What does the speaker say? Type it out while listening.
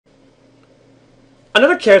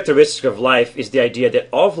Another characteristic of life is the idea that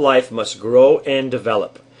all of life must grow and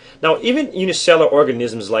develop. Now, even unicellular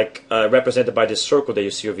organisms like represented by this circle that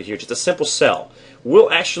you see over here, just a simple cell, will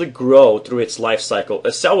actually grow through its life cycle.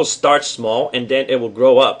 A cell will start small and then it will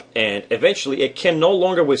grow up, and eventually it can no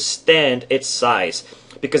longer withstand its size.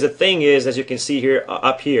 Because the thing is, as you can see here,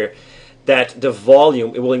 up here, that the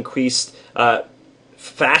volume, it will increase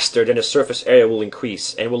faster than the surface area will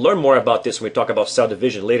increase. And we'll learn more about this when we talk about cell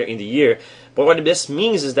division later in the year. But what this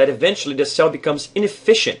means is that eventually the cell becomes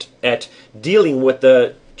inefficient at dealing with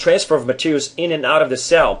the transfer of materials in and out of the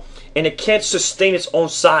cell, and it can't sustain its own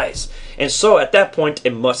size. And so at that point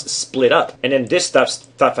it must split up. And then this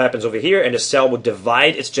stuff happens over here, and the cell will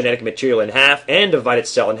divide its genetic material in half and divide its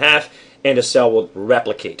cell in half, and the cell will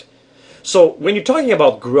replicate. So when you're talking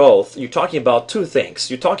about growth, you're talking about two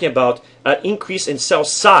things. You're talking about an increase in cell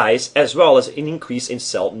size as well as an increase in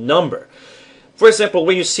cell number. For example,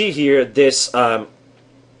 when you see here this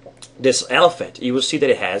this elephant, you will see that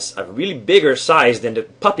it has a really bigger size than the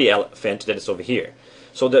puppy elephant that is over here.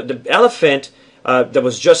 So the elephant that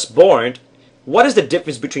was just born, what is the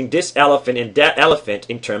difference between this elephant and that elephant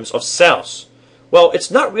in terms of cells? Well,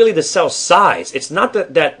 it's not really the cell size. It's not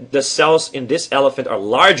that the cells in this elephant are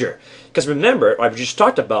larger. Because remember, I've just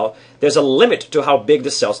talked about, there's a limit to how big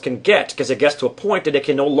the cells can get, because it gets to a point that they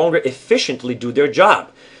can no longer efficiently do their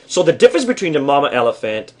job. So the difference between the mama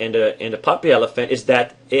elephant and the puppy elephant is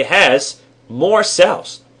that it has more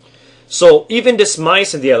cells. So even this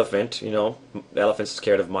mice in the elephant, you know, elephants are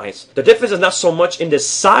scared of mice. The difference is not so much in the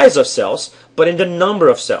size of cells, but in the number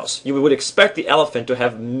of cells. You would expect the elephant to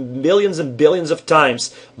have millions and billions of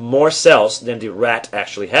times more cells than the rat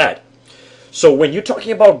actually had. So when you're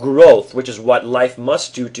talking about growth, which is what life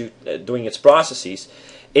must do to doing its processes,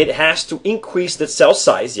 it has to increase the cell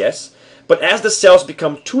size, yes, but as the cells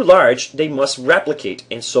become too large, they must replicate.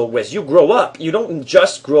 And so as you grow up, you don't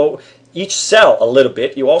just grow each cell a little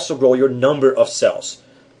bit, you also grow your number of cells.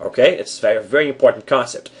 Okay, it's a very important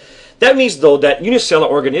concept. That means, though, that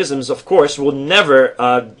unicellular organisms, of course, will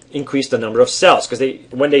never increase the number of cells, because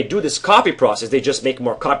when they do this copy process, they just make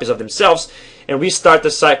more copies of themselves and restart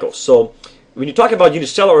the cycle. So when you talk about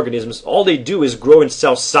unicellular organisms, all they do is grow in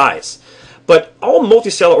cell size. But all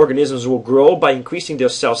multicellular organisms will grow by increasing their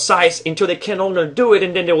cell size until they can no longer do it,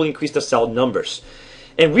 and then they will increase the cell numbers.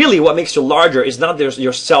 And really what makes you larger is not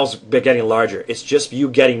your cells getting larger, it's just you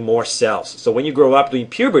getting more cells. So when you grow up during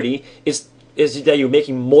puberty, is that you're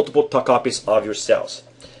making multiple copies of your cells.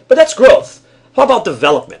 But that's growth. How about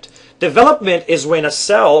development? Development is when a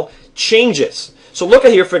cell changes. So look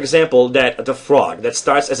at here, for example, that the frog that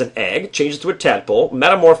starts as an egg, changes to a tadpole,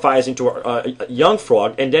 metamorphizes into a young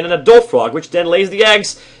frog, and then an adult frog, which then lays the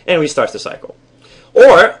eggs and restarts the cycle.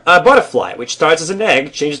 Or a butterfly, which starts as an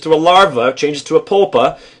egg, changes to a larva, changes to a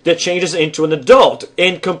pupa, that changes into an adult,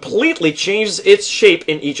 and completely changes its shape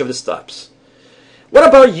in each of the steps. What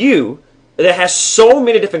about you that has so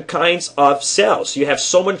many different kinds of cells? You have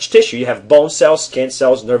so much tissue. You have bone cells, skin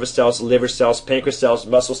cells, nervous cells, liver cells, pancreas cells,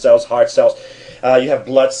 muscle cells, heart cells. You have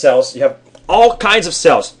blood cells. You have all kinds of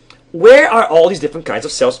cells. Where are all these different kinds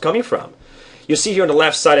of cells coming from? You see here on the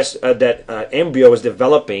left side that embryo is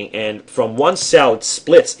developing, and from one cell it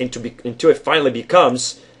splits until it finally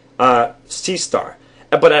becomes a C star.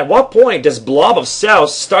 But at what point this blob of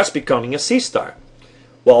cells starts becoming a C star?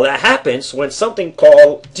 Well, that happens when something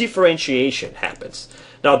called differentiation happens.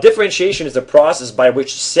 Now, differentiation is the process by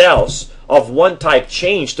which cells of one type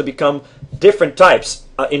change to become different types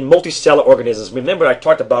in multicellular organisms. Remember, we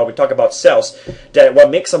talk about cells, that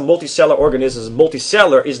what makes a multicellular organism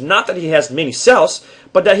multicellular is not that he has many cells,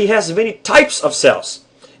 but that he has many types of cells.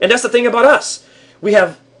 And that's the thing about us. We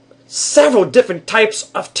have several different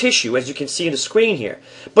types of tissue, as you can see in the screen here.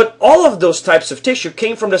 But all of those types of tissue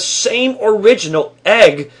came from the same original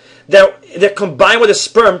egg that combined with the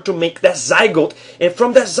sperm to make that zygote. And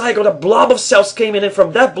from that zygote, a blob of cells came in, and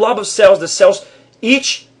from that blob of cells, the cells,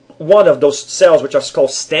 each one of those cells, which are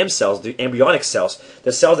called stem cells, the embryonic cells,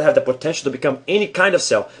 the cells that have the potential to become any kind of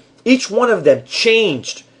cell, each one of them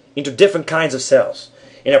changed into different kinds of cells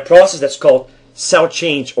in a process that's called cell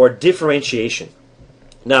change or differentiation.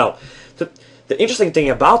 Now, the interesting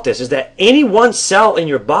thing about this is that any one cell in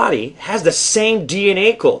your body has the same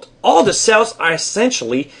DNA code. All the cells are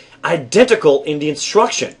essentially identical in the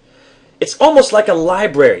instruction. It's almost like a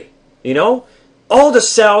library, you know? All the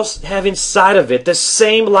cells have inside of it the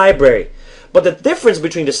same library. But the difference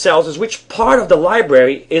between the cells is which part of the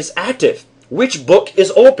library is active, which book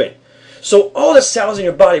is open. So all the cells in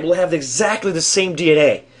your body will have exactly the same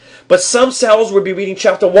DNA. But some cells will be reading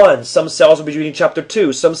chapter 1, some cells will be reading chapter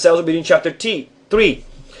 2, some cells will be reading chapter 3.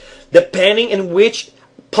 Depending on which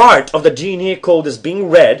part of the DNA code is being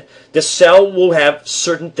read, the cell will have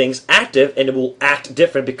certain things active and it will act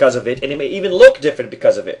different because of it, and it may even look different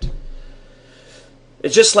because of it.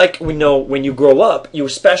 It's just like we know when you grow up, you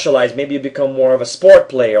specialize. Maybe you become more of a sport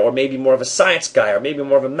player, or maybe more of a science guy, or maybe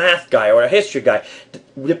more of a math guy, or a history guy.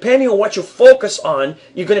 Depending on what you focus on,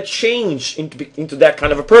 you're going to change into that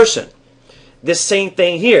kind of a person. The same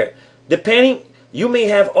thing here. Depending, you may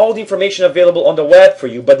have all the information available on the web for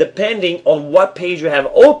you, but depending on what page you have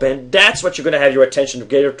open, that's what you're going to have your attention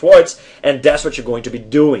geared towards, and that's what you're going to be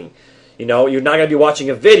doing. You know, you're not going to be watching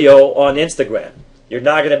a video on Instagram. You're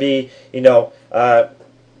not going to be,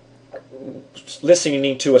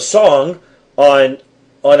 listening to a song on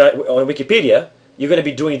Wikipedia. You're going to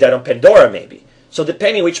be doing that on Pandora, maybe. So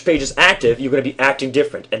depending which page is active, you're going to be acting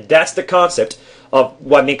different. And that's the concept of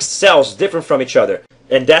what makes cells different from each other.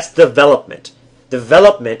 And that's development.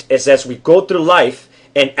 Development is as we go through life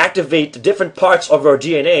and activate the different parts of our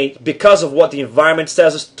DNA because of what the environment tell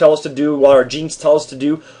us to do, what our genes tell us to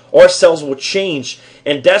do. Our cells will change,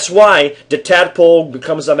 and that's why the tadpole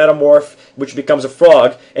becomes a metamorph, which becomes a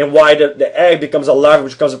frog, and why the egg becomes a larva,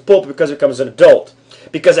 which becomes a pupa, because it becomes an adult.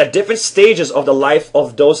 Because at different stages of the life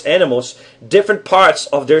of those animals, different parts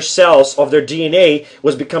of their cells, of their DNA,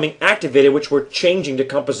 was becoming activated, which were changing the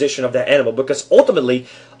composition of that animal. Because ultimately,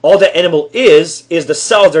 all the animal is the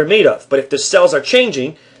cells they're made of. But if the cells are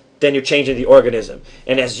changing, then you're changing the organism.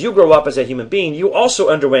 And as you grow up as a human being, you also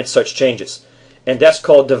underwent such changes. And that's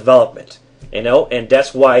called development. And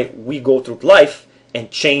that's why we go through life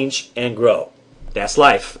and change and grow. That's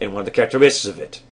life, and one of the characteristics of it.